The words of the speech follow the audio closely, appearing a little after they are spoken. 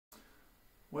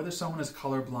Whether someone is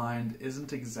colorblind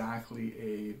isn't exactly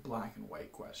a black and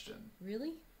white question.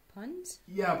 Really? Puns?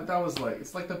 Yeah, but that was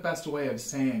it's like the best way of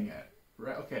saying it.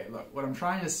 Right? Okay, look, what I'm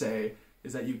trying to say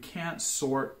is that you can't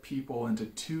sort people into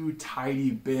two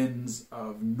tidy bins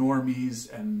of normies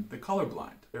and the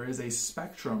colorblind. There is a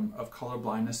spectrum of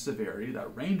colorblindness severity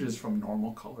that ranges from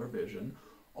normal color vision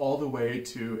all the way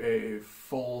to a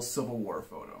full Civil War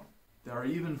photo. There are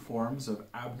even forms of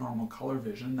abnormal color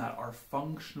vision that are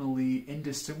functionally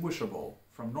indistinguishable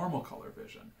from normal color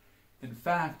vision. In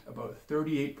fact, about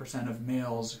 38% of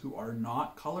males who are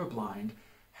not colorblind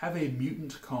have a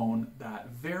mutant cone that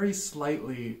very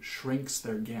slightly shrinks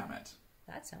their gamut.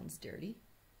 That sounds dirty.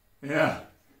 Yeah,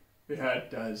 it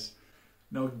does.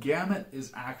 No, gamut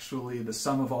is actually the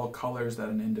sum of all colors that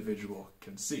an individual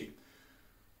can see,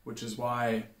 which is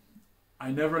why I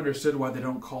never understood why they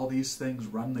don't call these things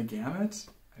run the gamut.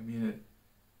 I mean,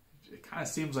 it kind of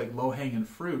seems like low-hanging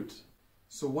fruit.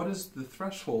 So what is the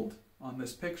threshold on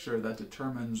this picture that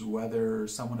determines whether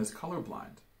someone is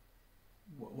colorblind?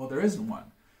 Well, there isn't one.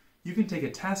 You can take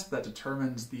a test that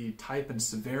determines the type and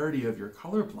severity of your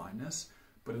color blindness,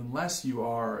 but unless you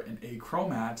are an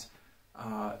achromat,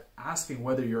 asking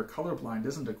whether you're colorblind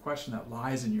isn't a question that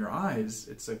lies in your eyes,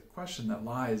 it's a question that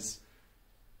lies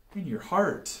in your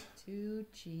heart. Too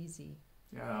cheesy.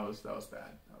 Yeah, that was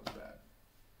bad. That was bad.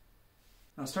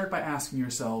 Now start by asking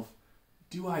yourself,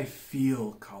 do I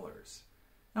feel colors?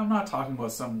 Now I'm not talking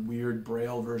about some weird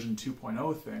Braille version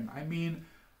 2.0 thing. I mean,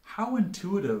 how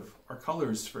intuitive are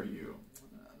colors for you?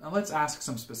 Now let's ask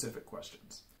some specific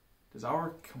questions. Does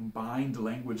our combined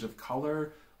language of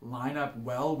color line up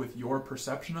well with your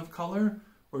perception of color?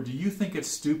 Or do you think it's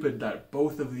stupid that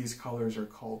both of these colors are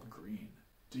called green?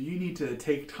 Do you need to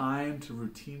take time to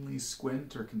routinely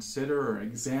squint or consider or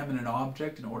examine an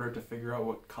object in order to figure out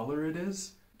what color it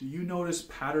is? Do you notice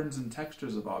patterns and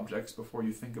textures of objects before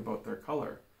you think about their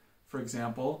color? For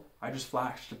example, I just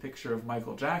flashed a picture of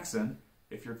Michael Jackson.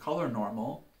 If you're color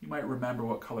normal, you might remember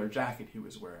what color jacket he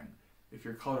was wearing. If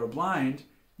you're color blind,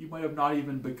 you might have not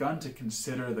even begun to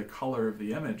consider the color of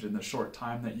the image in the short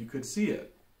time that you could see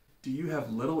it. Do you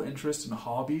have little interest in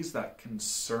hobbies that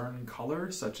concern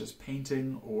color, such as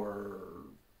painting or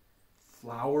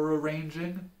flower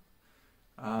arranging?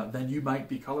 Then you might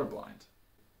be colorblind.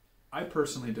 I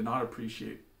personally did not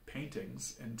appreciate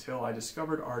paintings until I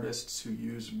discovered artists who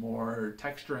use more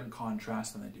texture and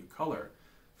contrast than they do color.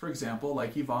 For example,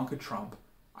 like Ivanka Trump,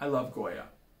 I love Goya.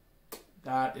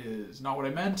 That is not what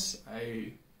I meant.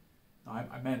 I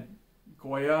meant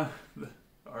Goya, the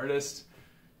artist.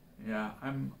 Yeah,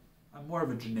 I'm more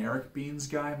of a generic beans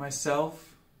guy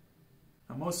myself.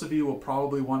 Now, most of you will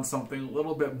probably want something a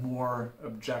little bit more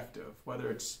objective,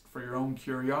 whether it's for your own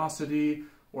curiosity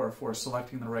or for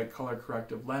selecting the right color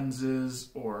corrective lenses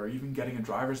or even getting a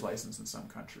driver's license in some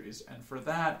countries. And for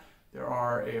that, there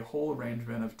are a whole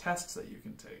arrangement of tests that you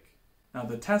can take. Now,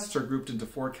 the tests are grouped into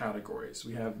 4 categories.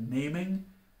 We have naming,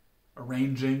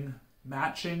 arranging,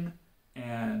 matching,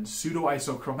 and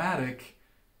pseudo-isochromatic,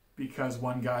 because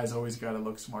one guy's always got to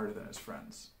look smarter than his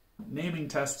friends. Naming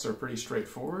tests are pretty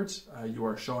straightforward. You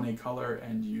are shown a color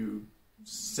and you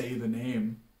say the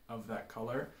name of that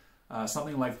color.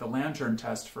 Something like the lantern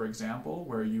test, for example,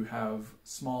 where you have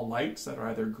small lights that are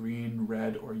either green,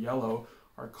 red, or yellow,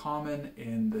 are common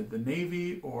in the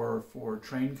Navy or for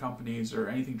train companies or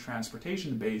anything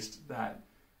transportation-based that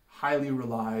highly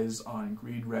relies on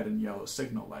green, red, and yellow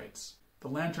signal lights. The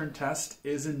lantern test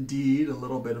is indeed a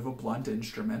little bit of a blunt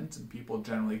instrument, and people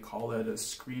generally call it a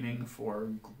screening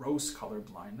for gross color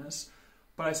blindness,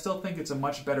 but I still think it's a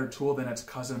much better tool than its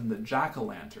cousin, the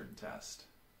jack-o'-lantern test.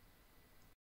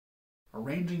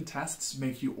 Arranging tests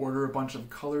make you order a bunch of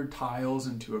colored tiles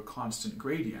into a constant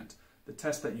gradient. The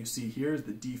test that you see here is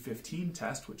the D15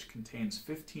 test, which contains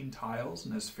 15 tiles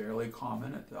and is fairly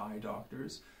common at the eye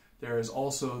doctors. There is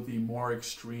also the more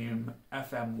extreme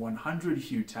FM100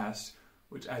 hue test,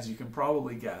 which, as you can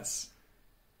probably guess,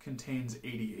 contains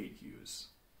 88 hues.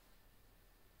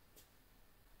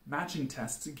 Matching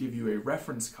tests give you a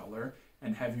reference color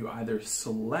and have you either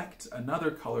select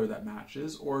another color that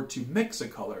matches or to mix a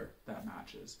color that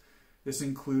matches. This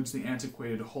includes the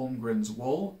antiquated Holmgren's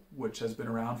wool, which has been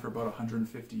around for about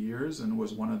 150 years and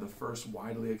was one of the first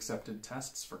widely accepted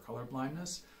tests for color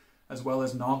blindness, as well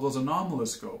as Nagel's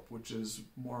anomaliscope, which is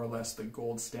more or less the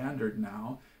gold standard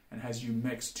now, and has you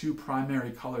mix 2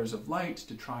 primary colors of light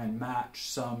to try and match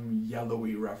some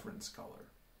yellowy reference color.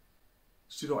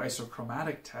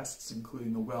 Pseudo-isochromatic tests,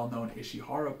 including the well-known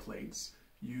Ishihara plates,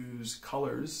 use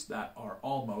colors that are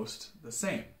almost the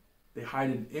same. They hide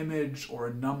an image or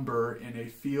a number in a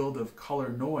field of color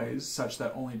noise such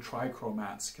that only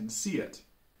trichromats can see it.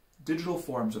 Digital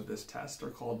forms of this test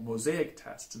are called Mosaic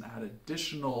tests and add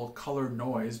additional color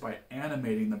noise by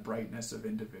animating the brightness of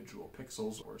individual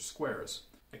pixels or squares.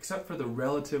 Except for the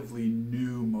relatively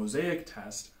new Mosaic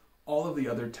test, all of the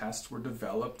other tests were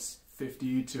developed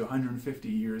 50 to 150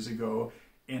 years ago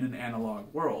in an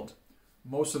analog world.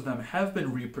 Most of them have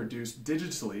been reproduced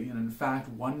digitally, and in fact,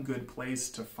 one good place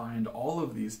to find all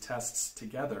of these tests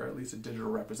together, at least a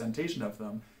digital representation of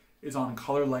them, is on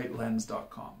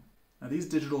colorlightlens.com. Now, these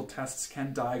digital tests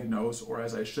can diagnose, or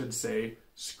as I should say,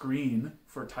 screen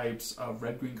for types of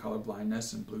red-green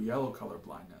colorblindness and blue-yellow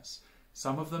colorblindness.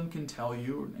 Some of them can tell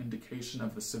you an indication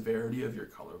of the severity of your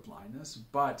colorblindness,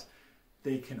 but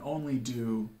they can only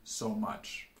do so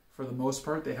much. For the most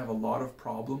part, they have a lot of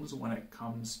problems when it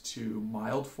comes to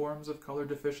mild forms of color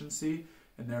deficiency,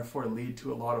 and therefore lead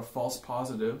to a lot of false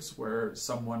positives where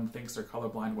someone thinks they're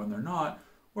colorblind when they're not,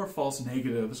 or false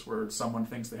negatives where someone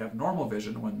thinks they have normal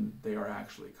vision when they are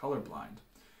actually colorblind.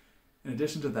 In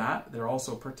addition to that, they're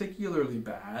also particularly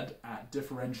bad at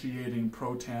differentiating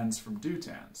protans from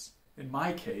deutans. In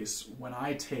my case, when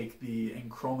I take the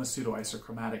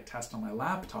PSEUDOISOCHROMATIC test on my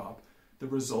laptop, the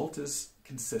result is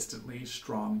consistently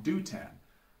strong deutan.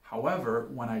 However,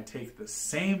 when I take the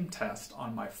same test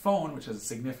on my phone, which has a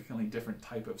significantly different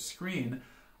type of screen,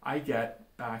 I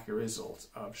get back a result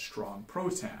of strong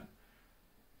protan.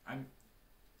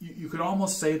 You could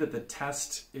almost say that the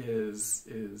test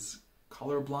is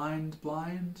colorblind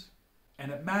blind,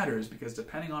 and it matters because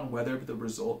depending on whether the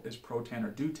result is protan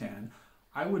or deutan,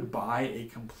 I would buy a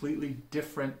completely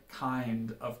different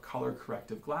kind of color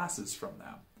corrective glasses from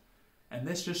them. And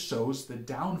this just shows the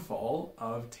downfall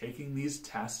of taking these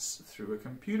tests through a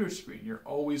computer screen. You're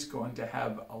always going to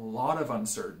have a lot of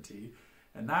uncertainty,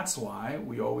 and that's why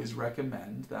we always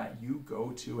recommend that you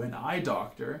go to an eye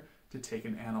doctor to take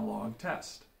an analog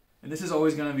test. And this is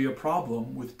always going to be a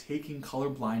problem with taking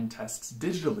colorblind tests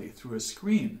digitally through a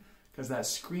screen, because that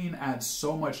screen adds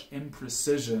so much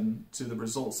imprecision to the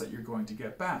results that you're going to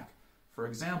get back. For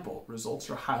example, results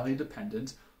are highly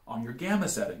dependent on your gamma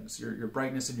settings, your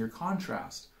brightness and your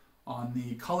contrast, on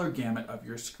the color gamut of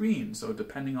your screen. So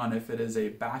depending on if it is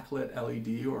a backlit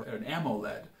LED or an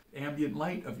AMOLED, ambient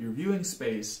light of your viewing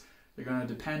space, they're going to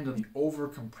depend on the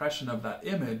over-compression of that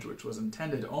image, which was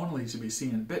intended only to be seen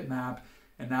in bitmap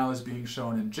and now is being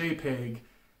shown in JPEG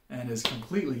and is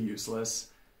completely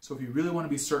useless. So if you really want to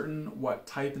be certain what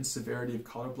type and severity of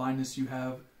color blindness you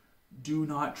have, do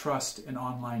not trust an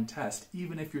online test.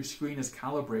 Even if your screen is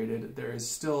calibrated, there is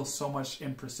still so much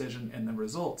imprecision in the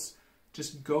results.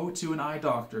 Just go to an eye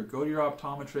doctor, go to your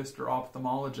optometrist or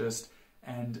ophthalmologist,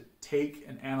 and take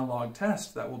an analog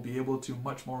test that will be able to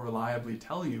much more reliably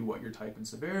tell you what your type and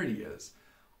severity is.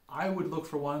 I would look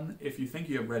for one, if you think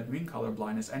you have red-green color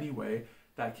blindness anyway,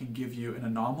 that can give you an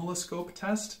anomaloscope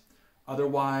test.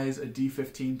 Otherwise, a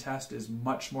D15 test is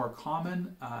much more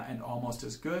common and almost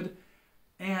as good.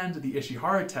 And the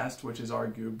Ishihara test, which is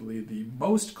arguably the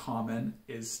most common,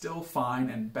 is still fine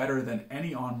and better than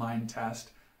any online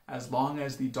test as long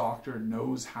as the doctor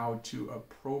knows how to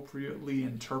appropriately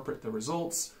interpret the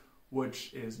results,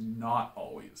 which is not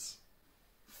always.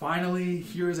 Finally,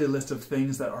 here is a list of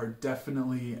things that are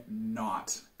definitely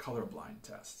not colorblind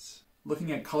tests.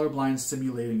 Looking at colorblind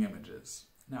simulating images.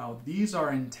 Now, these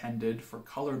are intended for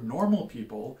color normal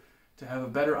people to have a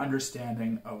better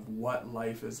understanding of what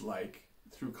life is like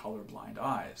through colorblind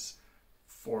eyes,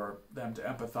 for them to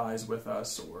empathize with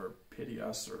us or pity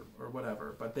us or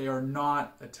whatever, but they are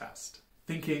not a test.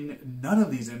 Thinking none of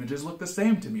these images look the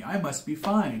same to me, I must be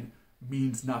fine,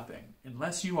 means nothing.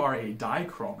 Unless you are a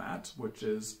dichromat, which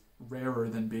is rarer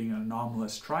than being an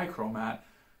anomalous trichromat,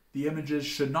 the images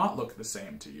should not look the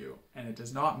same to you, and it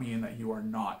does not mean that you are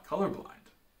not colorblind.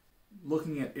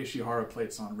 Looking at Ishihara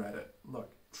plates on Reddit,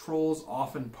 look, trolls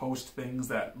often post things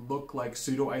that look like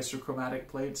pseudo-isochromatic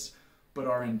plates, but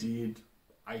are indeed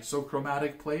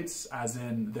isochromatic plates, as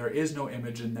in there is no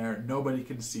image in there, nobody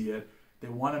can see it. They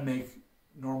want to make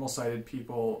normal-sighted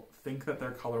people think that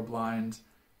they're colorblind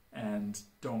and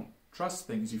don't trust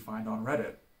things you find on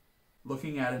Reddit.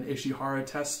 Looking at an Ishihara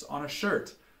test on a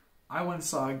shirt. I once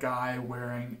saw a guy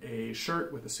wearing a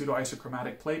shirt with a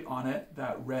pseudo-isochromatic plate on it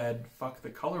that read, "Fuck the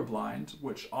colorblind,"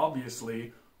 which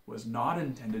obviously was not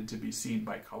intended to be seen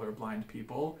by colorblind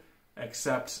people,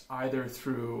 except either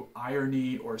through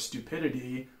irony or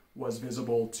stupidity was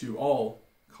visible to all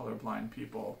colorblind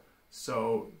people.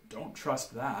 So don't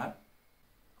trust that.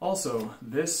 Also,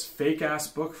 this fake-ass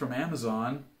book from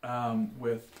Amazon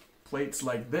with plates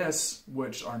like this,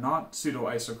 which are not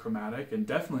pseudo-isochromatic and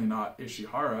definitely not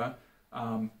Ishihara,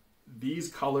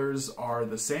 these colors are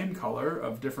the same color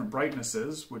of different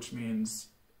brightnesses, which means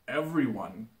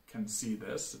everyone can see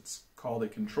this. It's called a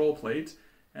control plate,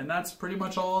 and that's pretty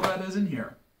much all that is in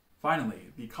here. Finally,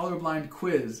 the colorblind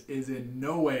quiz is in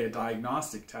no way a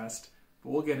diagnostic test, but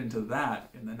we'll get into that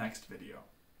in the next video.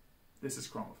 This is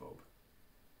Chromaphobe.